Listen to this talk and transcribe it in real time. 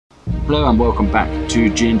Hello and welcome back to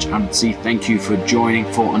Ginge Under the Sea. Thank you for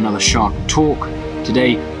joining for another shark talk.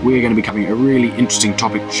 Today we're going to be covering a really interesting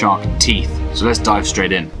topic, shark teeth. So let's dive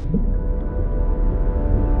straight in.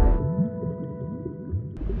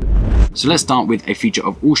 So let's start with a feature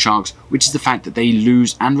of all sharks, which is the fact that they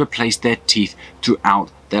lose and replace their teeth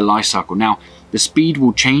throughout their life cycle. Now, the speed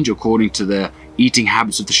will change according to the eating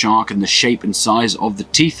habits of the shark and the shape and size of the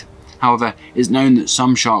teeth. However, it's known that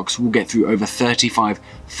some sharks will get through over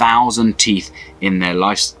 35,000 teeth in their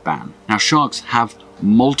lifespan. Now, sharks have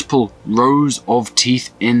multiple rows of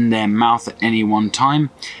teeth in their mouth at any one time,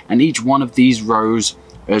 and each one of these rows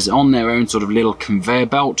is on their own sort of little conveyor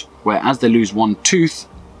belt, where as they lose one tooth,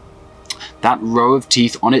 that row of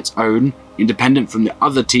teeth on its own, independent from the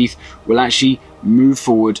other teeth, will actually move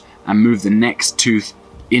forward and move the next tooth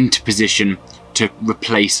into position to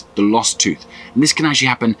replace the lost tooth. And this can actually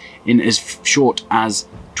happen in as short as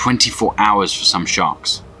 24 hours for some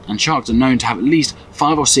sharks. And sharks are known to have at least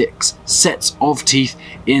 5 or 6 sets of teeth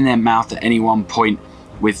in their mouth at any one point,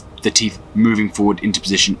 with the teeth moving forward into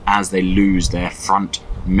position as they lose their front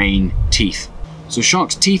main teeth. So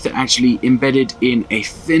sharks' teeth are actually embedded in a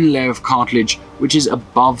thin layer of cartilage which is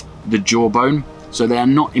above the jawbone, so they are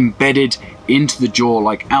not embedded into the jaw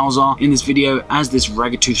like ours are. In this video, as this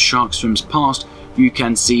ragged-toothed shark swims past, you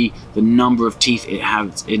can see the number of teeth it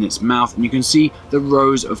has in its mouth, and you can see the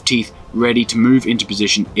rows of teeth ready to move into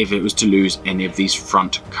position if it was to lose any of these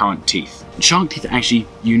front current teeth. Shark teeth are actually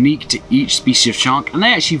unique to each species of shark, and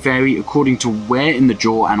they actually vary according to where in the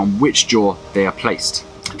jaw and on which jaw they are placed.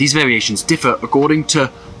 These variations differ according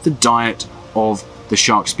to the diet of the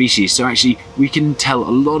shark species, so actually we can tell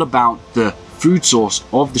a lot about the food source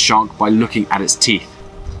of the shark by looking at its teeth.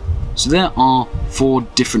 So there are 4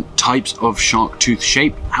 different types of shark tooth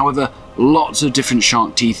shape. However, lots of different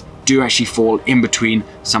shark teeth do actually fall in between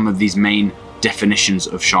some of these main definitions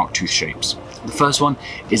of shark tooth shapes. The first one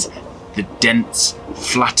is the dense,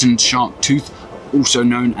 flattened shark tooth, also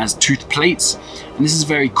known as tooth plates. And this is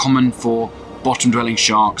very common for bottom-dwelling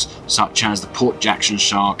sharks such as the Port Jackson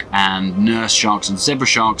shark and nurse sharks and zebra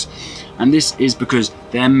sharks. And this is because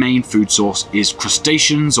their main food source is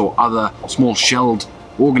crustaceans or other small shelled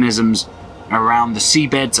organisms around the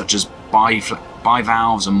seabed, such as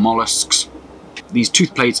bivalves and mollusks. These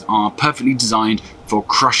tooth plates are perfectly designed for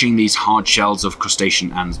crushing these hard shells of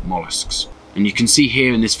crustacean and mollusks. And you can see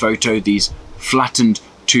here in this photo these flattened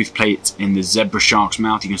tooth plates in the zebra shark's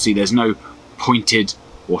mouth. You can see there's no pointed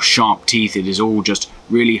or sharp teeth. It is all just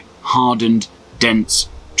really hardened, dense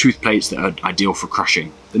tooth plates that are ideal for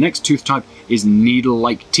crushing. The next tooth type is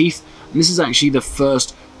needle-like teeth, and this is actually the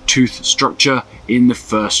first tooth structure in the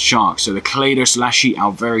first shark. So the Cladoselashi,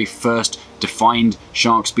 our very first defined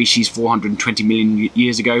shark species 420 million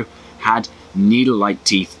years ago, had needle-like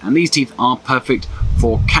teeth, and these teeth are perfect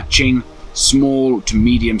for catching small to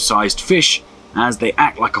medium-sized fish, as they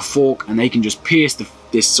act like a fork and they can just pierce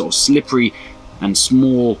this sort of slippery and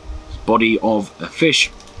small body of a fish,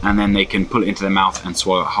 and then they can pull it into their mouth and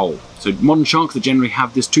swallow it whole. So modern sharks that generally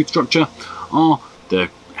have this tooth structure are the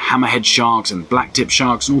hammerhead sharks and blacktip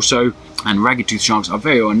sharks, and ragged-tooth sharks are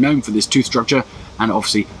very well known for this tooth structure, and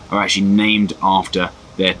obviously are actually named after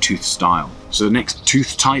their tooth style. So the next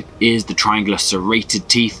tooth type is the triangular serrated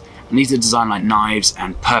teeth, and these are designed like knives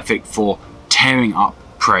and perfect for tearing up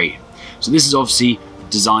prey. So this is obviously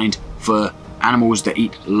designed for animals that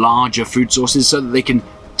eat larger food sources so that they can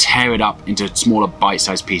tear it up into smaller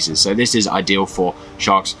bite-sized pieces. So this is ideal for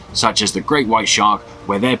sharks such as the great white shark,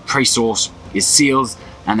 where their prey source is seals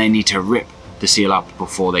and they need to rip the seal up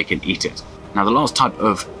before they can eat it. Now, the last type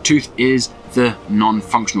of tooth is the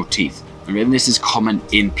non-functional teeth. And this is common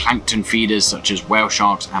in plankton feeders such as whale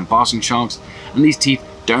sharks and basking sharks, and these teeth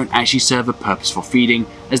don't actually serve a purpose for feeding,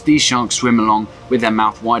 as these sharks swim along with their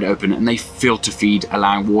mouth wide open and they filter feed,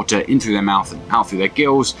 allowing water in through their mouth and out through their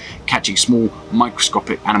gills, catching small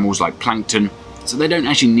microscopic animals like plankton. So they don't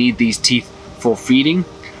actually need these teeth for feeding.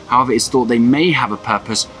 However, it's thought they may have a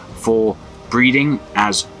purpose for breeding,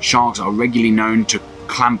 as sharks are regularly known to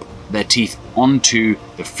clamp their teeth onto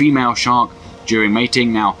the female shark during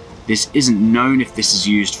mating. Now, this isn't known if this is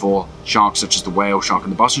used for sharks such as the whale shark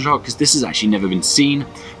and the basking shark, because this has actually never been seen,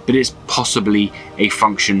 but it's possibly a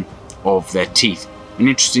function of their teeth. And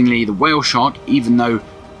interestingly, the whale shark, even though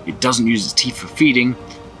it doesn't use its teeth for feeding,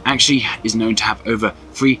 actually is known to have over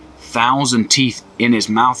 3,000 teeth in its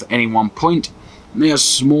mouth at any one point. And they are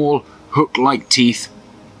small hook-like teeth,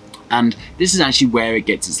 and this is actually where it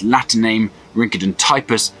gets its Latin name,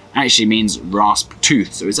 Rhynchodontypus, actually means rasp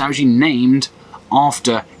tooth. So it's actually named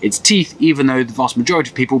after its teeth, even though the vast majority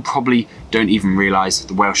of people probably don't even realize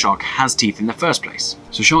the whale shark has teeth in the first place.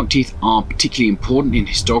 So shark teeth are particularly important in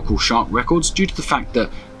historical shark records due to the fact that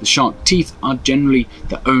the shark teeth are generally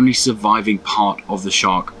the only surviving part of the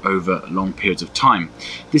shark over long periods of time.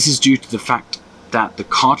 This is due to the fact that the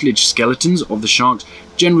cartilage skeletons of the sharks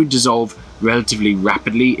generally dissolve relatively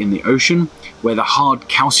rapidly in the ocean, where the hard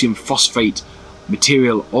calcium phosphate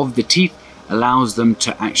material of the teeth allows them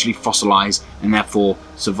to actually fossilize and therefore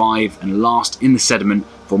survive and last in the sediment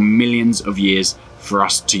for millions of years for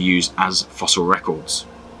us to use as fossil records.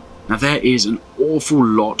 Now there is an awful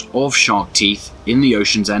lot of shark teeth in the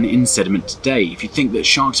oceans and in sediment today. If you think that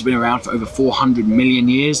sharks have been around for over 400 million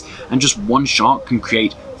years and just one shark can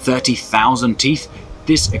create 30,000 teeth,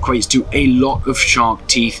 this equates to a lot of shark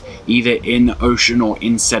teeth either in the ocean or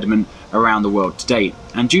in sediment around the world today.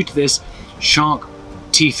 And due to this, shark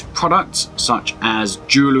teeth products such as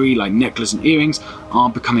jewelry like necklace and earrings are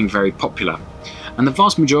becoming very popular. And the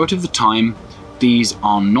vast majority of the time these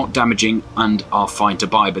are not damaging and are fine to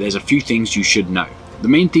buy, but there's a few things you should know. The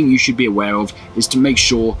main thing you should be aware of is to make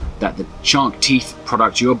sure that the shark teeth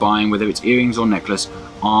products you're buying, whether it's earrings or necklace,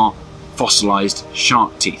 are fossilized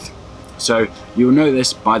shark teeth. So you'll know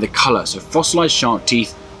this by the color. So fossilized shark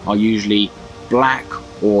teeth are usually black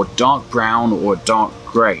or dark brown or dark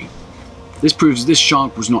gray. This proves this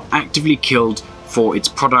shark was not actively killed for its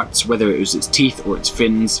products, whether it was its teeth or its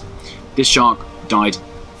fins. This shark died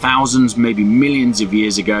thousands, maybe millions of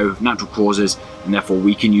years ago of natural causes, and therefore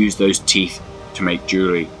we can use those teeth to make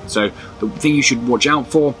jewelry. So the thing you should watch out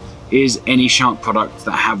for is any shark products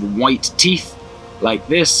that have white teeth like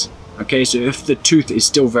this. Okay, so if the tooth is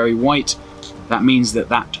still very white, that means that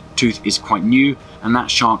that tooth is quite new, and that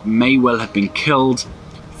shark may well have been killed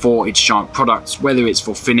for its shark products, whether it's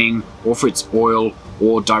for finning or for its oil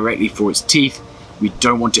or directly for its teeth. We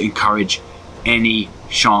don't want to encourage any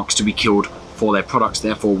sharks to be killed for their products.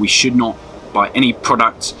 Therefore, we should not buy any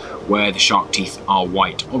products where the shark teeth are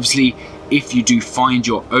white. Obviously, if you do find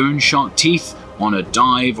your own shark teeth on a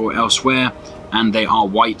dive or elsewhere and they are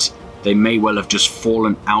white, they may well have just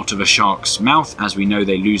fallen out of a shark's mouth. As we know,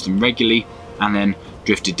 they lose them regularly and then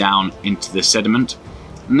drifted down into the sediment.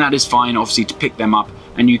 And that is fine, obviously, to pick them up,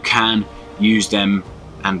 and you can use them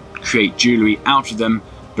and create jewelry out of them.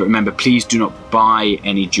 But remember, please do not buy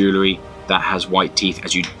any jewelry that has white teeth,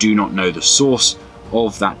 as you do not know the source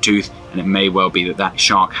of that tooth, and it may well be that that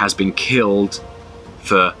shark has been killed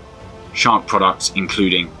for shark products,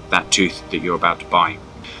 including that tooth that you're about to buy.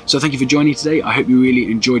 So thank you for joining today. I hope you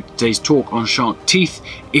really enjoyed today's talk on shark teeth.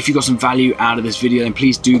 If you got some value out of this video, then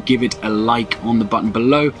please do give it a like on the button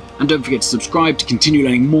below, and don't forget to subscribe to continue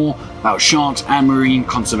learning more about sharks and marine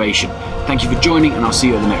conservation. Thank you for joining, and I'll see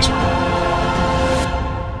you at the next one.